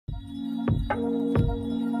Welcome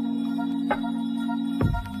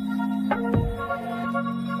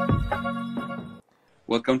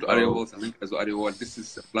to Arewa World and Linkazo Arewa World. This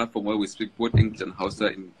is a platform where we speak both English and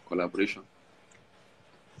Hausa in collaboration.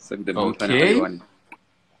 Okay.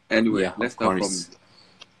 Anyway, Yeah, let's start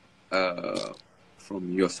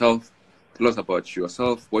from yourself. Tell us about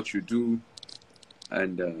yourself, what you do,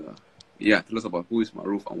 and tell us about who is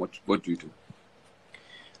Maruf and what do you do.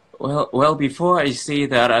 Well, before I say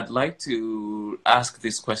that, I'd like to ask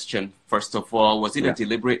this question. First of all, was it a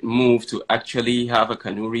deliberate move to actually have a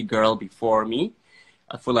Kanuri girl before me,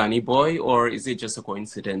 a Fulani boy, or is it just a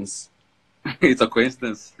coincidence? It's a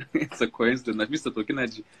coincidence. It's a coincidence. Mr.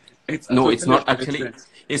 Tokinaji. No, it's not actually.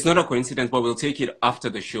 It's not a coincidence, but we'll take it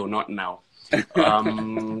after the show, not now.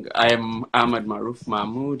 I am Ahmad Maruf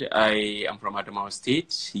Mahmood. I am from Adamawa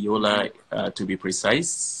State, Yola to be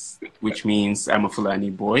precise, which means I'm a Fulani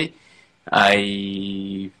boy.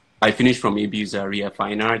 I finished from ABU Zaria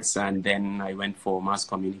Fine Arts, and then I went for mass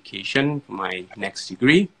communication for my next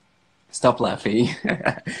degree. Stop laughing.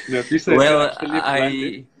 No,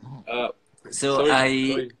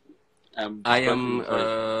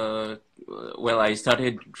 well, I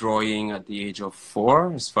started drawing at the age of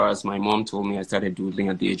 4. As far as my mom told me, I started doodling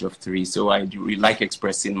at the age of 3. So I really like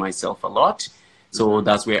expressing myself a lot. So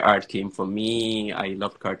that's where art came for me. I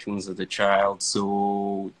loved cartoons as a child.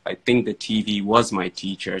 So I think the TV was my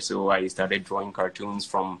teacher. So I started drawing cartoons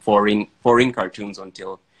from foreign cartoons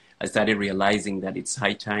until I started realizing that it's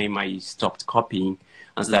high time I stopped copying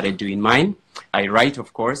and started doing mine. I write,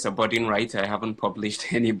 of course, a budding writer. I haven't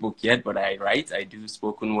published any book yet, but I write. I do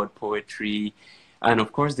spoken word poetry. And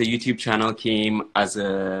of course, the YouTube channel came as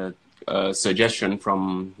a suggestion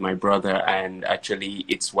from my brother, and actually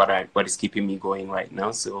it's what is keeping me going right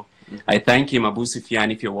now. So I thank him. Abu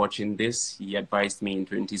Sufyan, if you're watching this, he advised me in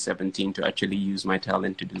 2017 to actually use my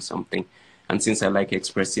talent to do something. And since I like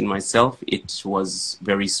expressing myself, it was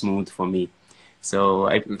very smooth for me. So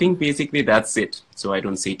I think basically that's it. So I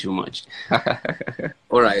don't say too much.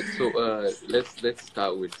 All right. So let's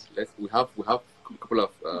start with we have a couple of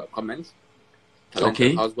comments.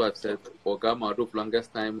 Okay. Housewife said, Oga Maruf,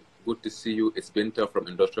 longest time. Good to see you. It's Binta from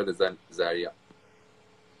Industrial Design Zaria.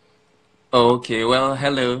 Okay. Well,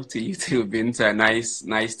 hello to you too, Binta.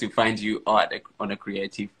 Nice to find you on a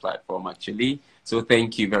creative platform, actually. So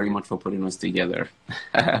thank you very much for putting us together,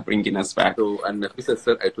 bringing us back. So, and Nafisa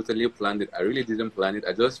said, I totally planned it. I really didn't plan it.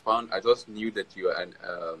 I just knew that you are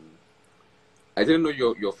I didn't know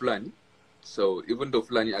you're Fulani. So even though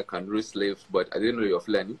Fulani are Kanuri slaves, but I didn't know you're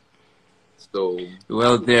Fulani. So,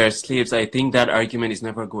 well, they're slaves. I think that argument is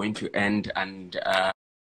never going to end, and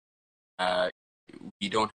we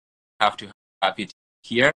don't have to have it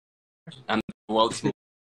here. And the world's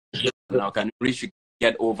now Kanuri should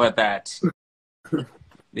get over that.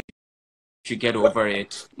 They should get over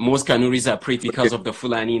it. Most Kanuris are prey because of the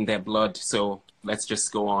Fulani in their blood. So let's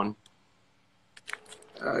just go on.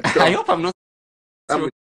 I hope I'm not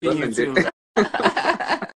you too.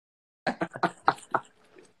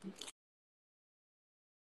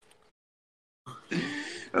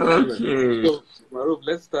 Okay. So, Maruf,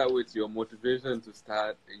 let's start with your motivation to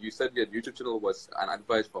start. You said your YouTube channel was an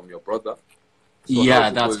advice from your brother. So yeah,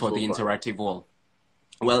 that's for the interactive wall.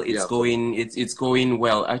 Well, it's going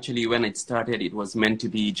well. Actually, when it started, it was meant to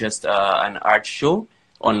be just an art show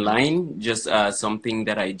online, just something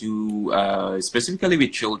that I do specifically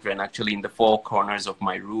with children, actually in the 4 corners of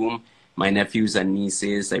my room. My nephews and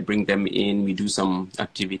nieces, I bring them in, we do some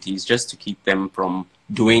activities just to keep them from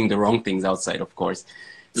doing the wrong things outside, of course.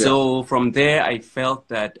 Yeah. So from there, I felt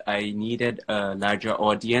that I needed a larger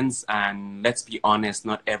audience, and let's be honest,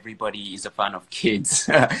 not everybody is a fan of kids,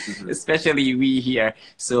 especially we here.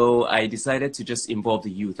 So I decided to just involve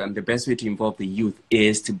the youth, and the best way to involve the youth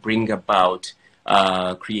is to bring about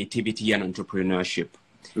creativity and entrepreneurship.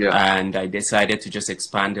 Yeah. And I decided to just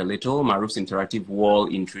expand a little. Maruf's Interactive Wall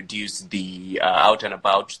introduced the Out and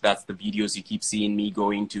About. That's the videos you keep seeing me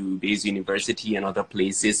going to Bayes University and other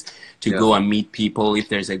places to go and meet people. If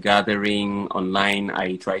there's a gathering online,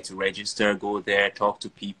 I try to register, go there, talk to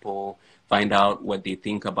people, find out what they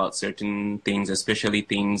think about certain things, especially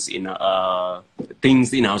things in our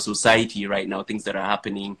society right now, things that are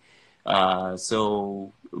happening.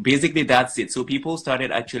 So basically that's it. So people started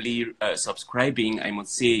actually subscribing. I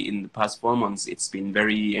must say in the past 4 months, it's been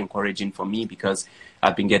very encouraging for me because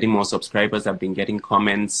I've been getting more subscribers. I've been getting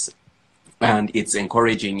comments, and it's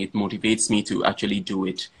encouraging. It motivates me to actually do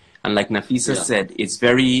it. And like Nafisa said, it's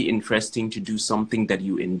very interesting to do something that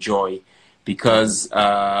you enjoy, because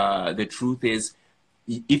the truth is,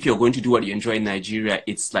 if you're going to do what you enjoy in Nigeria,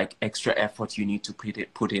 it's like extra effort you need to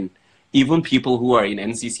put in. even people who are in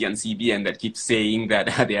NCC and CBN that keep saying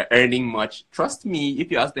that they are earning much, trust me,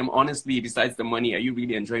 if you ask them honestly, besides the money, are you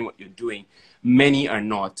really enjoying what you're doing? Many are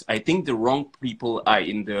not. I think the right people are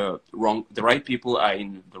in the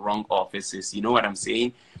wrong offices. You know what I'm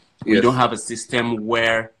saying? Yes. We don't have a system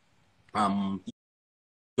where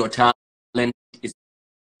your talent is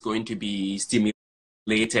going to be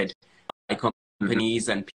stimulated by companies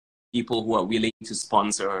and people who are willing to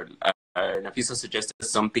sponsor. Nafisa suggested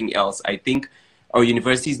something else. I think our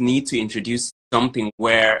universities need to introduce something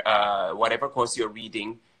where whatever course you're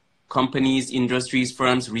reading, companies, industries,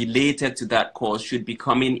 firms related to that course should be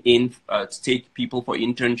coming in to take people for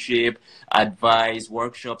internship, advice,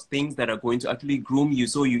 workshops, things that are going to actually groom you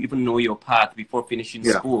so you even know your path before finishing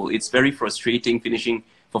school. It's very frustrating finishing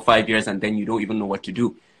for 5 years and then you don't even know what to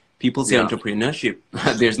do. People say entrepreneurship.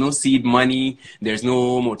 There's no seed money. There's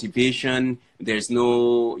no motivation. There's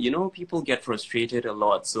no, people get frustrated a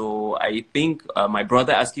lot. So I think my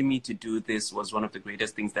brother asking me to do this was one of the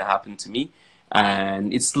greatest things that happened to me.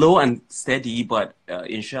 And it's slow and steady, but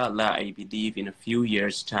inshallah, I believe in a few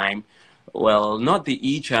years' time, well, not the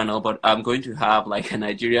e-channel, but I'm going to have like a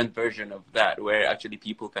Nigerian version of that where actually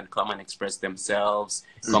people can come and express themselves,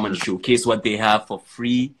 come and showcase what they have for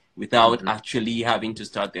free, without actually having to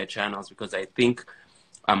start their channels, because I think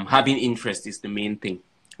having interest is the main thing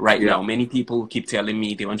right now. Many people keep telling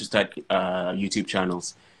me they want to start YouTube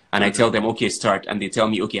channels, and I tell them, okay, start, and they tell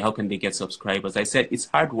me, okay, how can they get subscribers? I said, it's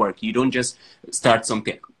hard work. You don't just start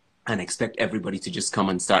something and expect everybody to just come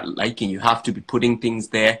and start liking. You have to be putting things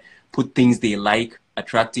there, put things they like,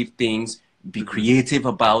 attractive things, be creative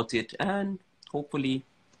about it, and hopefully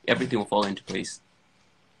everything will fall into place.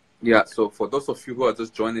 Yeah, so for those of you who are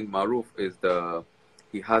just joining, Maruf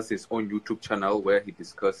he has his own YouTube channel where he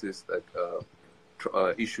discusses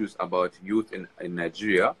like issues about youth in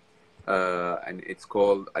Nigeria, and it's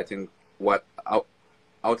called, I think, Out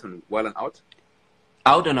and Out.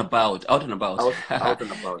 Out and About. Out and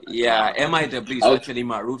About. Yeah, MIW is actually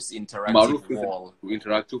Maruf's interactive wall.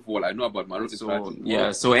 Interactive wall. I know about Maruf's interactive wall.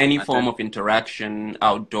 Yeah, so any form of interaction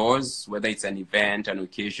outdoors, whether it's an event, an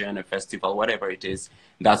occasion, a festival, whatever it is,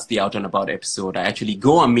 that's the Out and About episode. I actually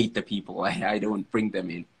go and meet the people. I don't bring them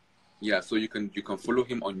in. Yeah, so you can follow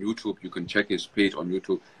him on YouTube. You can check his page on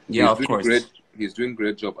YouTube. Yeah, of course. He's doing a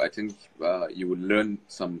great job. I think you will learn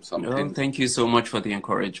some things. Thank you so much for the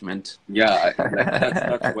encouragement. Yeah,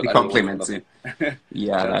 that's what the compliments.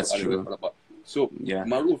 Yeah, that's true. So, yeah.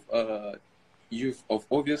 Maruf,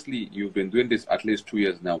 you've been doing this at least 2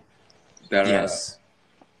 years now.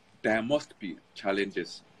 There must be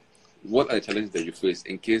challenges. What are the challenges that you face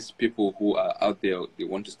in case people who are out there, they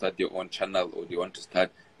want to start their own channel or they want to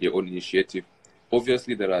start their own initiative?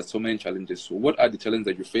 Obviously, there are so many challenges. So what are the challenges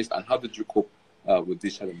that you faced and how did you cope with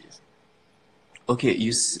these challenges?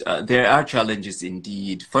 Okay, there are challenges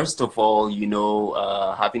indeed. First of all,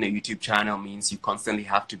 having a YouTube channel means you constantly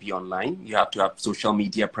have to be online. You have to have social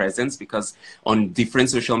media presence because on different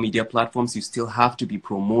social media platforms, you still have to be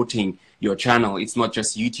promoting your channel. It's not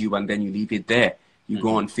just YouTube and then you leave it there. You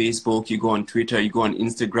go on Facebook, you go on Twitter, you go on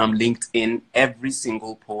Instagram, LinkedIn. Every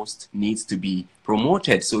single post needs to be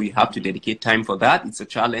promoted. So you have to dedicate time for that. It's a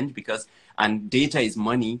challenge and data is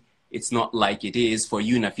money. It's not like it is for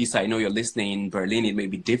you, Nafisa. I know you're listening in Berlin. It may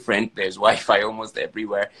be different. There's Wi-Fi almost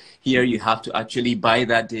everywhere. Here, you have to actually buy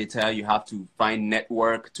that data. You have to find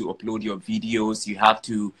network to upload your videos. You have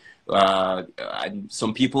to,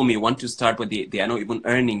 some people may want to start, but they are not even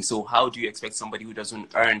earning. So how do you expect somebody who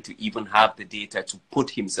doesn't earn to even have the data to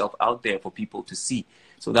put himself out there for people to see?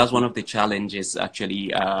 So that's one of the challenges, actually,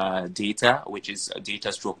 data, which is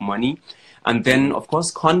data stroke money. And then, of course,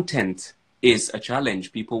 content is a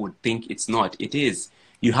challenge. People would think it's not. It is.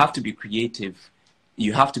 You have to be creative.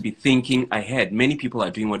 You have to be thinking ahead. Many people are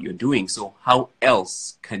doing what you're doing. So how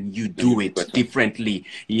else can you do it differently?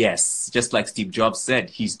 Yes. Just like Steve Jobs said,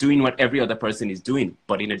 he's doing what every other person is doing,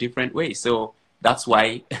 but in a different way. So that's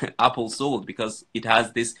why Apple sold, because it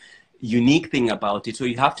has this unique thing about it. So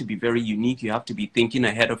you have to be very unique. You have to be thinking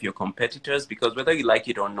ahead of your competitors, because whether you like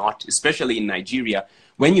it or not, especially in Nigeria,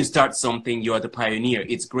 when you start something, you're the pioneer.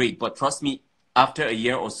 It's great. But trust me, after a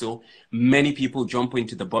year or so, many people jump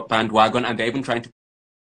into the bandwagon and they're even trying to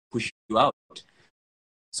push you out.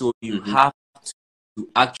 So you have to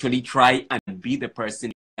actually try and be the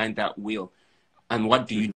person behind that wheel. And what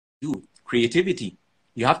do you do? Creativity.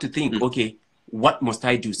 You have to think, okay, what must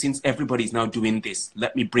I do? Since everybody is now doing this,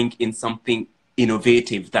 let me bring in something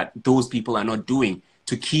innovative that those people are not doing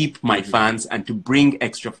to keep my fans and to bring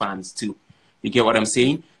extra fans too. You get what I'm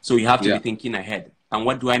saying? So you have to be thinking ahead. And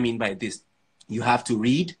what do I mean by this? You have to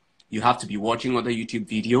read, You have to be watching other YouTube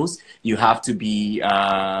videos. You have to be,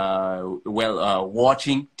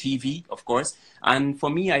 watching TV, of course. And for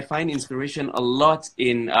me, I find inspiration a lot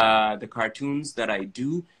in the cartoons that I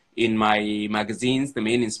do in my magazines. The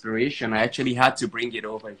main inspiration, I actually had to bring it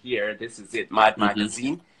over here. This is it, Mad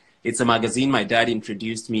Magazine. It's a magazine my dad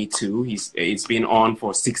introduced me to. It's been on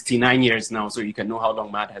for 69 years now, so you can know how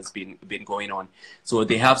long Mad has been going on. So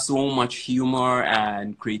they have so much humor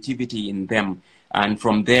and creativity in them. And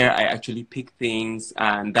from there, I actually pick things,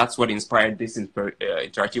 and that's what inspired this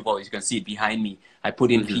interactive wall. You can see it behind me. I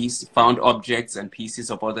put in found objects and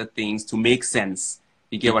pieces of other things to make sense.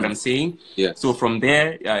 You get what I'm saying? Yeah. So from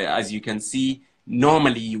there, as you can see,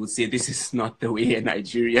 normally you would say this is not the way a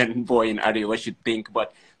Nigerian boy in Arewa should think,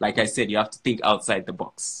 but like I said, you have to think outside the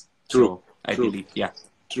box. True. So I believe, yeah.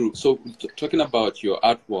 True. So talking about your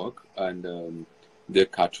artwork and the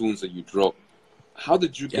cartoons that you draw, how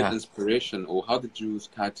did you get inspiration, or how did you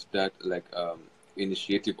start that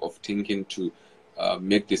initiative of thinking to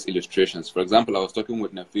make these illustrations? For example, I was talking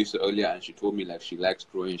with Nafisa earlier, and she told me like she likes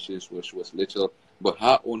drawing since she was little, but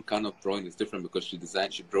her own kind of drawing is different because she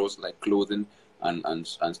draws like clothing and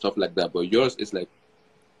stuff like that. But yours is like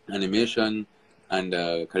animation and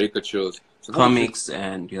caricatures, so comics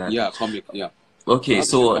and comic. Okay,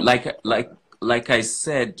 so like I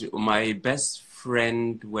said, my best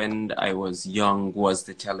friend when I was young was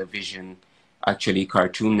the television, actually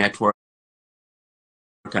Cartoon Network,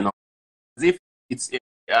 and as if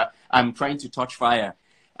I'm trying to touch fire,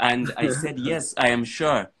 and I said yes, I am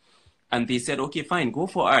sure. And they said, okay, fine, go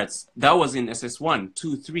for arts. That was in SS1,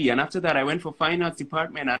 2, 3. And after that, I went for fine arts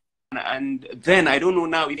department. And then, I don't know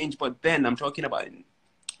now, it changed, but then I'm talking about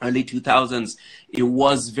early 2000s. It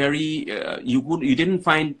was very, you didn't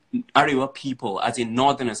find Arewa people, as in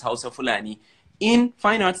Northerners, Hausa Fulani, in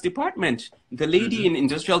fine arts department. The lady in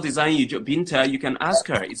industrial design, Binta, you can ask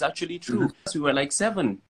her. It's actually true. We were like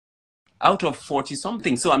 7 out of 40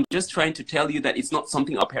 something. So I'm just trying to tell you that it's not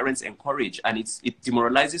something our parents encourage, and it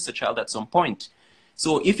demoralizes a child at some point.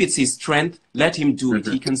 So if it's his strength, let him do it.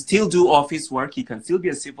 He can still do office work. He can still be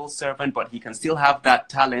a civil servant, but he can still have that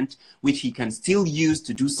talent, which he can still use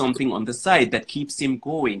to do something on the side that keeps him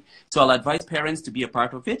going. So I'll advise parents to be a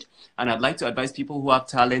part of it. And I'd like to advise people who have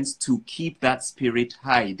talents to keep that spirit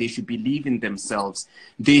high. They should believe in themselves.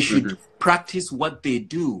 They should practice what they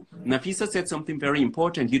do. Nafisa said something very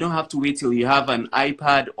important. You don't have to wait till you have an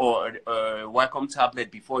iPad or a Wacom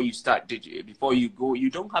tablet before you start, before you go. You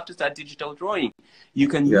don't have to start digital drawing. You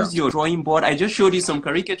can use your drawing board. I just showed you some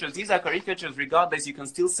caricatures. These are caricatures regardless. You can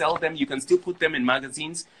still sell them. You can still put them in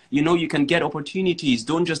magazines. You know, you can get opportunities.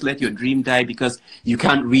 Don't just let your dream die because you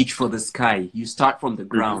can't reach for the sky. You start from the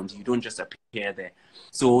ground. You don't just appear there.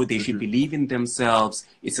 So they should believe in themselves.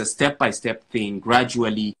 It's a step-by-step thing.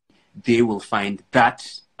 Gradually, they will find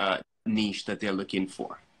that niche that they're looking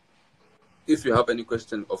for. If you have any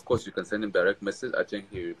question, of course, you can send him direct message. I think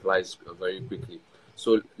he replies very quickly.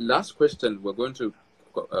 So last question, we're going to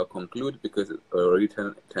conclude because it's already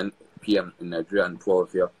 10 p.m. in Nigeria and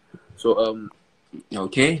 12 here. So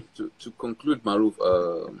okay. To conclude, Maruf,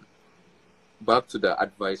 back to the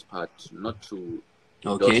advice part, not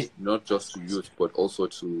just to youth, but also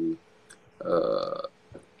to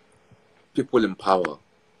people in power.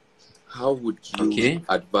 How would you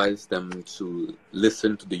advise them to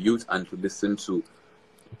listen to the youth and to listen to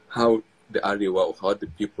how the Arewa or how the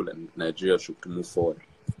people in Nigeria should move forward?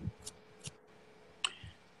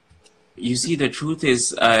 You see, the truth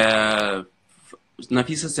is, Nafisa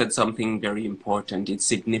said something very important. It's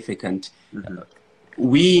significant.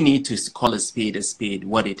 We need to call a spade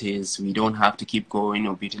what it is. We don't have to keep going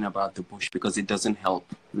or beating about the bush because it doesn't help.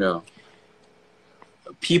 No.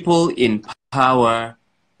 People in power,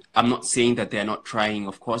 I'm not saying that they're not trying.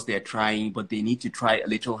 Of course, they're trying, but they need to try a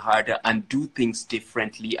little harder and do things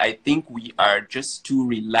differently. I think we are just too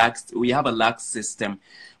relaxed. We have a lax system.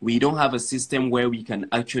 We don't have a system where we can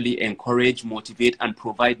actually encourage, motivate, and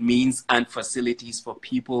provide means and facilities for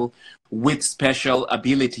people with special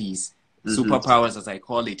abilities, superpowers, as I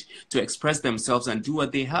call it, to express themselves and do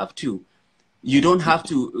what they have to. You don't have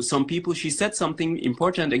to. Some people, she said something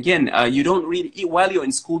important again. You don't really, while you're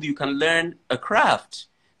in school, you can learn a craft.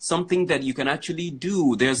 Something that you can actually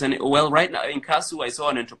do. There's right now in KASU, I saw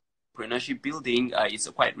an entrepreneurship building. It's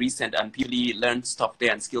quite recent and people learn stuff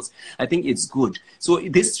there and skills. I think it's good. So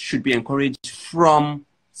this should be encouraged from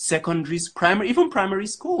secondaries, primary, even primary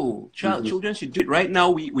school. Children should do it. Right now,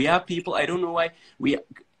 we have people, I don't know why,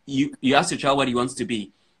 you ask your child what he wants to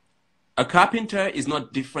be. A carpenter is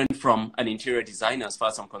not different from an interior designer as far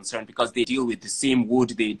as I'm concerned because they deal with the same wood,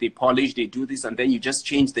 they polish, they do this, and then you just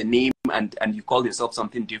change the name and you call yourself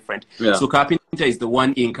something different. Yeah. So carpenter is the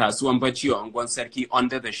one in Kasuambachi or Ngwansarki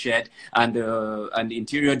under the shed, and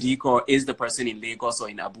interior decor is the person in Lagos or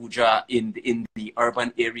in Abuja in the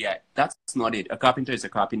urban area. That's not it. A carpenter is a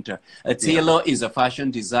carpenter. A tailor is a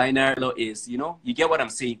fashion designer. Is, you know, you get what I'm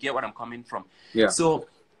saying, you get what I'm coming from. Yeah. So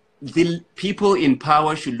the people in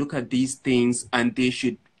power should look at these things, and they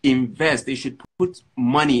should invest. They should put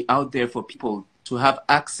money out there for people to have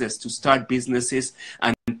access to start businesses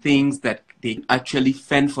and things that they actually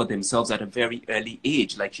fend for themselves at a very early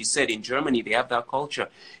age. Like she said, in Germany, they have that culture.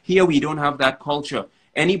 Here, we don't have that culture.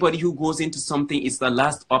 Anybody who goes into something is the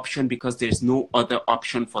last option because there's no other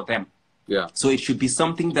option for them. Yeah. So it should be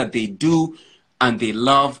something that they do and they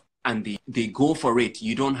love and they go for it.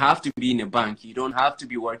 You don't have to be in a bank. You don't have to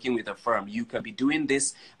be working with a firm. You can be doing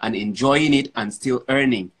this and enjoying it and still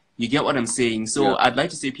earning. You get what I'm saying? So I'd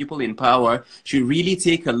like to say people in power should really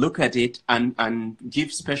take a look at it and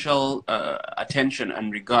give special attention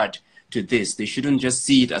and regard to this. They shouldn't just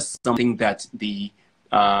see it as something that the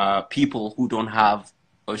people who don't have,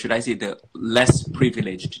 or should I say the less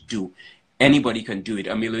privileged do. Anybody can do it.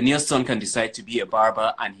 A millionaire's son can decide to be a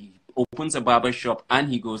barber, and he opens a barber shop and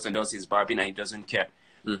he goes and does his barbing and he doesn't care.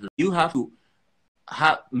 Mm-hmm. You have to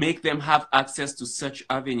make them have access to such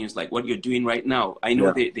avenues like what you're doing right now. I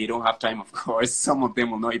know they don't have time, of course. Some of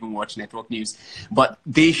them will not even watch network news, but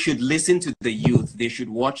they should listen to the youth. They should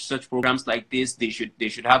watch such programs like this. They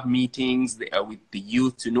should have meetings with the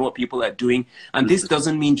youth to know what people are doing. And this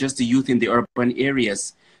doesn't mean just the youth in the urban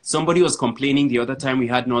areas. Somebody was complaining the other time we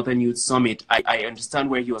had Northern Youth Summit. I understand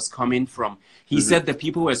where he was coming from. He said the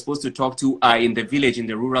people we're supposed to talk to are in the village, in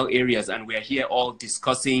the rural areas, and we're here all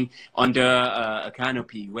discussing under a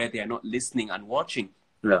canopy where they are not listening and watching.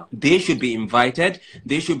 Yeah. They should be invited.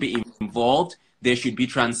 They should be involved. There should be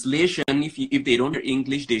translation. If they don't hear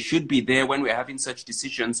English, they should be there when we're having such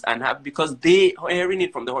decisions, and because hearing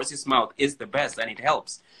it from the horse's mouth is the best and it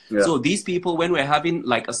helps. Yeah. So these people, when we're having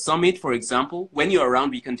like a summit, for example, when you're around,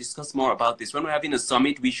 we can discuss more about this. When we're having a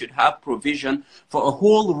summit, we should have provision for a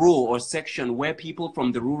whole row or section where people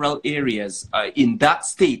from the rural areas in that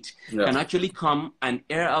state can actually come and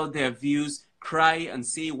air out their views, cry and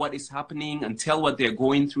say what is happening and tell what they're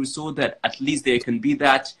going through, so that at least there can be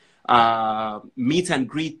that meet and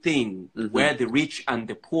greet thing where the rich and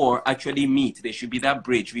the poor actually meet. There should be that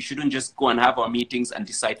bridge. We shouldn't just go and have our meetings and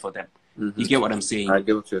decide for them. You get what I'm saying? I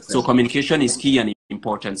get what you're saying. So communication is key and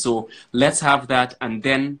important. So let's have that. And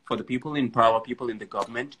then for the people in power, people in the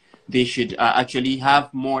government, they should actually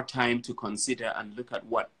have more time to consider and look at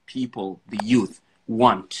what people, the youth,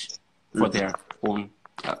 want for their own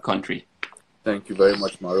country. Thank you very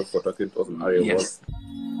much, Maru, for talking to us on Aria Yes.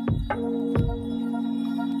 World.